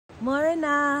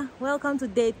Morena, welcome to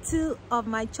day 2 of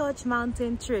my church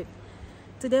mountain trip.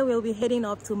 Today we'll be heading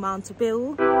up to Mt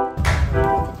Ruapehu.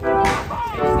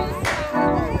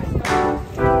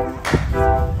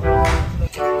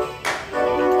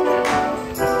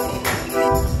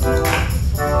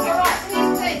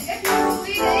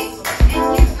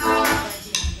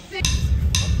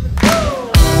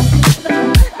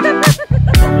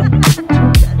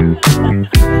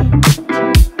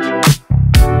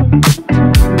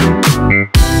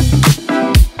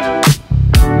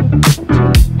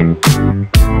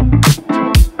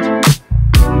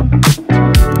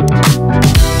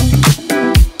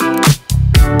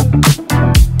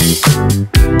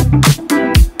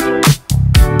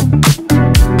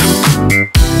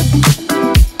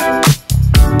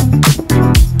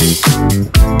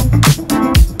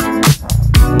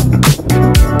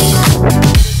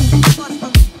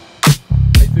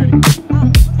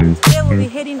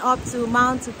 Up to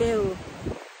Mt Ruapehu.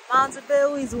 Mt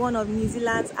Ruapehu is one of New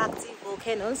Zealand's active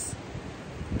volcanoes.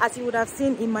 As you would have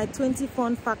seen in my 20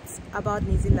 fun facts about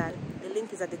New Zealand, the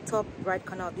link is at the top right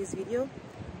corner of this video.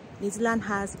 New Zealand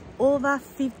has over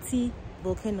 50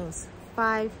 volcanoes,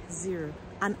 50,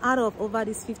 and out of over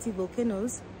these 50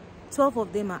 volcanoes, 12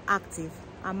 of them are active,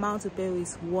 and Mt Ruapehu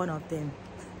is one of them.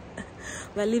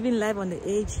 We're living live on the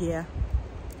edge here.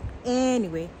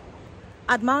 Anyway,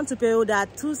 at Mt Ruapehu there are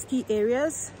 2 ski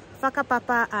areas,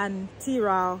 Whakapapa and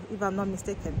Turoa, if I'm not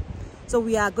mistaken. So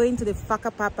we are going to the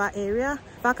Whakapapa area.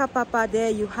 Whakapapa, there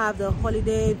you have the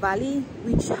Holiday Valley,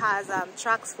 which has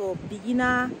tracks for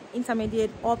beginner,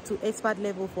 intermediate, up to expert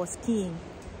level for skiing.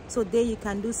 So there you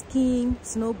can do skiing,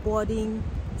 snowboarding,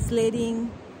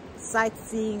 sledding,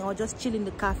 sightseeing, or just chill in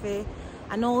the cafe.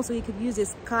 And also you could use a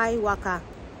Sky Waka.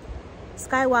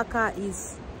 Sky Waka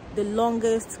is the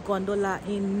longest gondola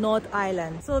in North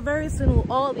Island. So very soon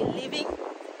we'll all be leaving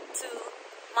to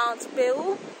Mt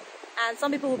Ruapehu, and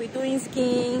some people will be doing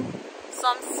skiing,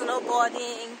 some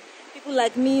snowboarding. People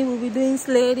like me will be doing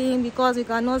sledding because we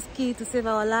cannot ski to save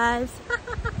our lives.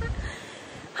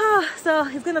 So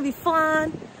it's gonna be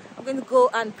fun. I'm going to go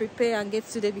and prepare and get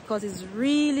today because it's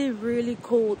really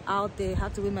cold out there. I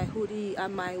have to wear my hoodie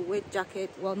and my wet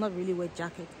jacket. Well, not really wet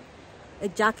jacket, a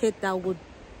jacket that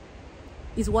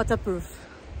is waterproof.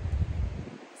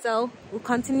 So we'll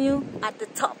continue at the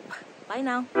top. Bye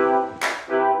now.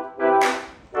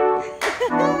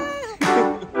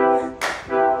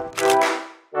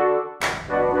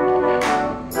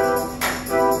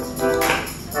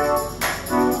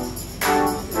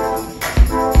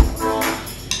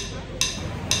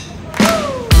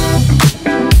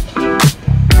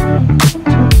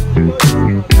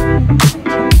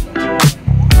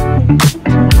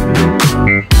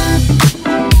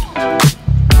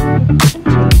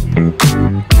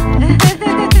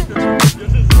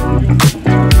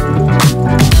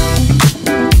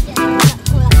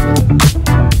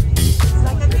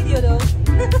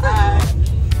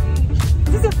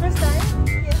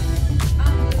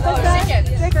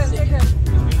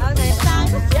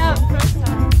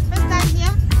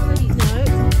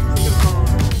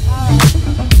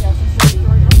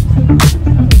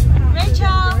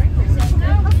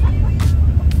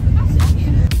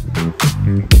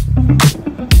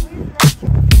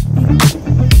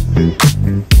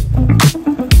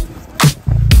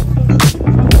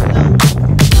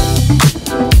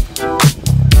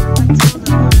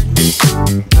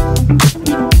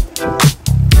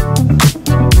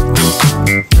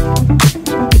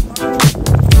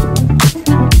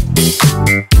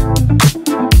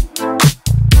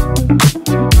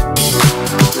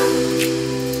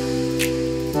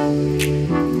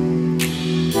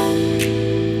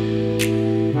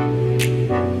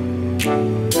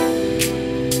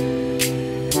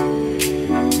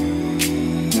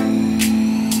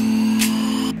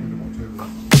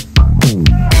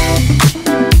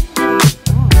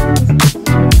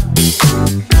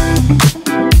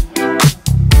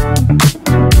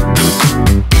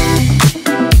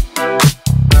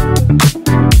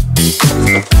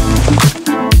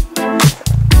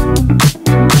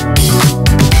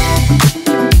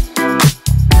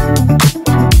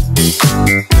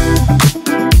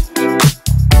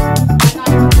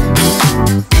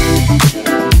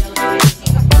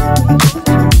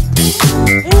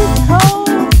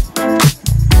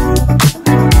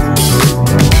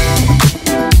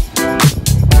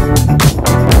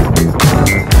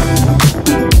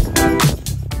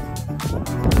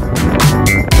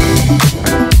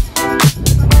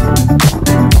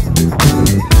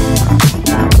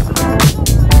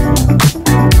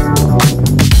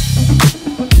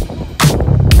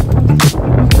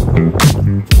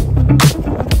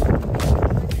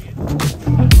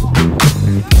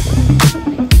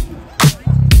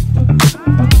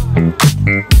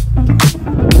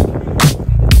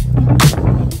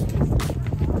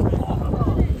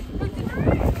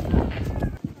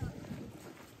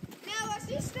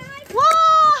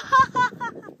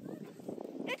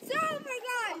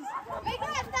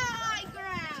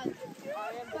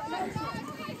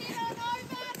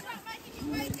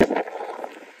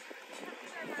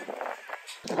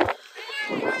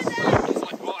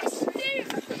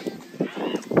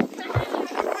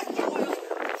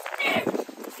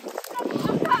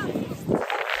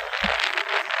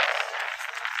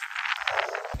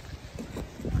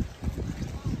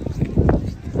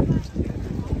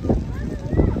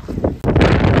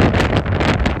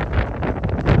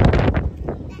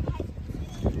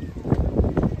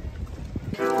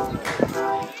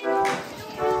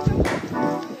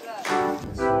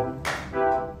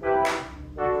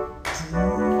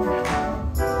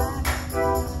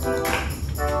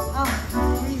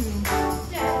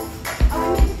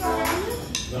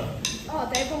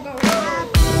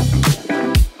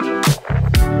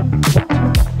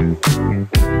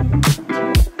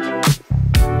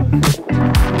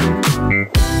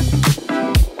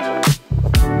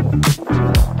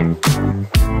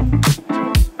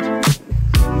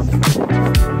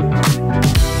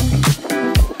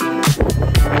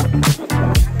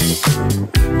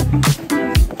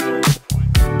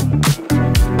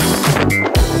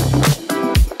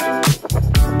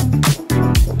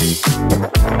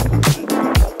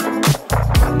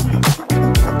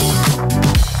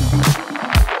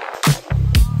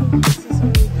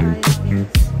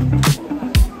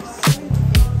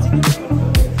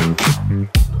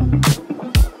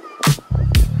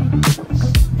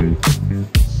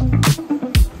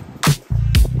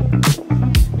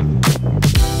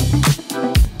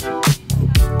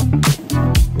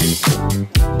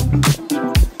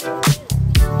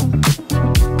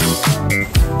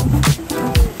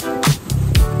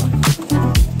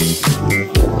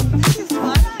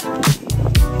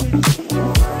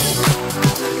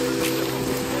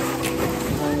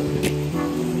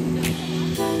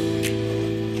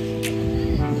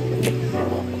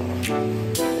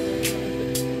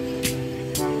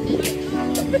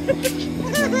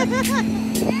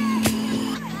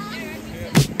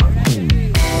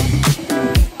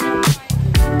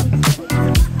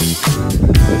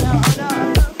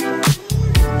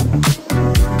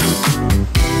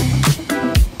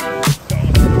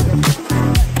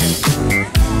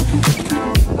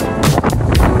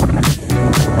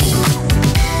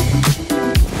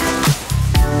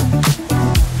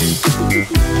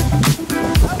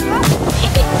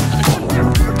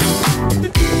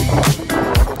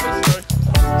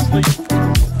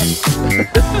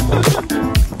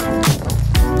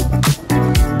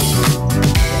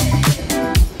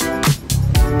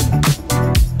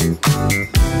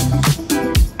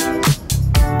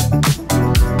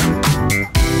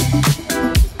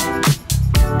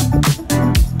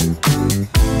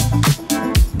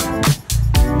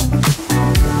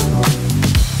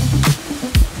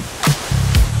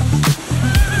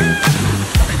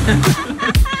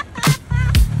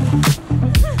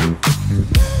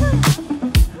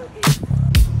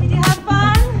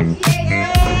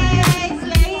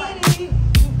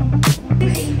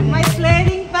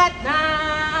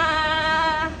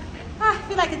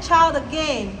 Child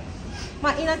again.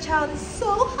 My inner child is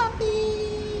so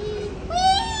happy.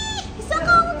 Whee! It's so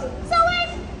cold, so wet,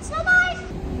 so nice.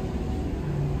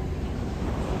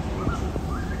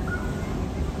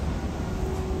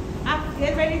 Up,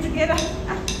 get ready to get up.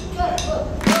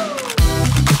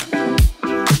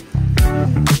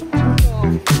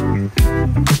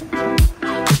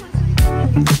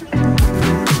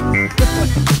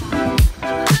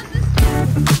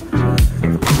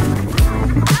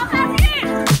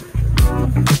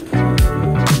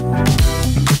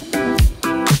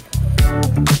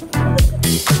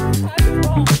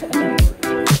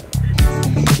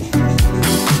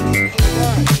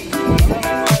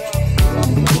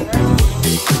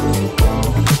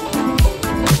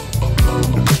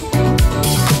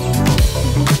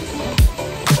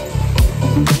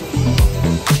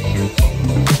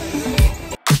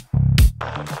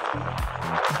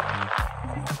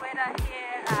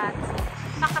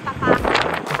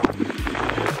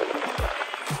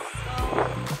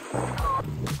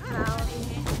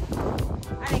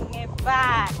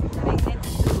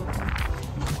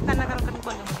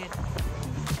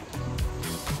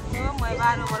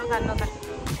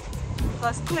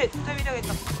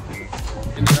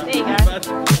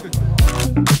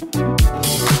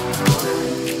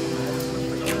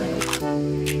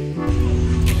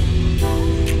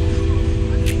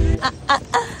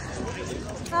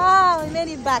 Oh, we made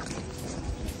it back.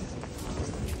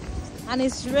 And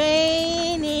it's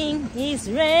raining, it's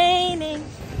raining.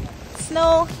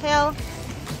 Snow, hell.